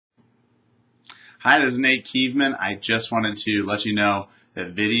Hi, this is Nate Kievman. I just wanted to let you know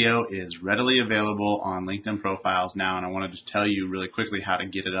that video is readily available on LinkedIn profiles now, and I wanted to tell you really quickly how to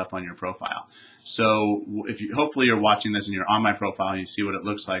get it up on your profile. So hopefully you're watching this and you're on my profile and you see what it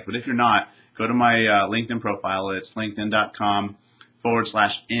looks like, but if you're not, go to my LinkedIn profile. It's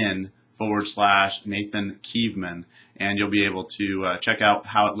linkedin.com/in/Nathan Kievman, and you'll be able to check out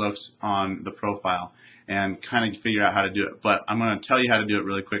how it looks on the profile and kind of figure out how to do it. But I'm going to tell you how to do it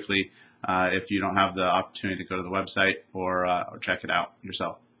really quickly if you don't have the opportunity to go to the website or check it out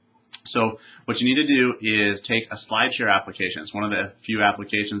yourself. So what you need to do is take a SlideShare application. It's one of the few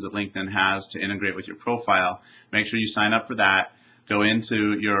applications that LinkedIn has to integrate with your profile. Make sure you sign up for that. Go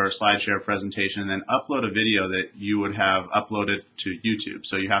into your SlideShare presentation and then upload a video that you would have uploaded to YouTube.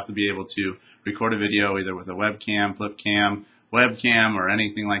 So you have to be able to record a video either with a webcam, flip cam, webcam, or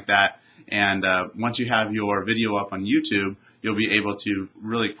anything like that. And once you have your video up on YouTube, you'll be able to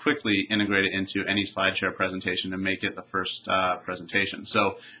really quickly integrate it into any SlideShare presentation and make it the first presentation.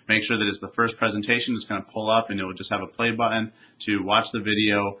 So make sure that it's the first presentation. It's going to pull up and it will just have a play button to watch the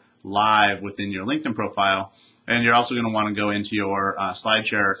video live within your LinkedIn profile. And you're also going to want to go into your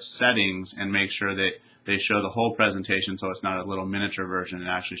SlideShare settings and make sure that they show the whole presentation, so it's not a little miniature version. It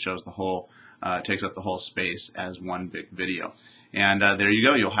actually shows the whole, takes up the whole space as one big video. And there you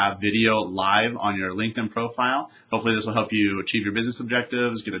go. You'll have video live on your LinkedIn profile. Hopefully this will help you achieve your business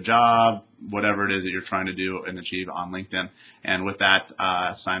objectives, get a job, whatever it is that you're trying to do and achieve on LinkedIn. And with that,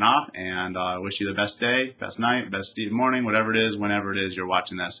 sign off, and I wish you the best day, best night, best morning, whatever it is, whenever it is you're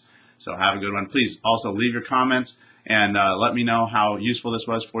watching this. So have a good one. Please also leave your comments and let me know how useful this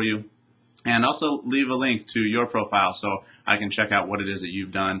was for you. And also leave a link to your profile so I can check out what it is that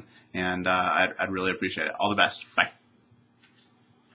you've done, and I'd really appreciate it. All the best. Bye.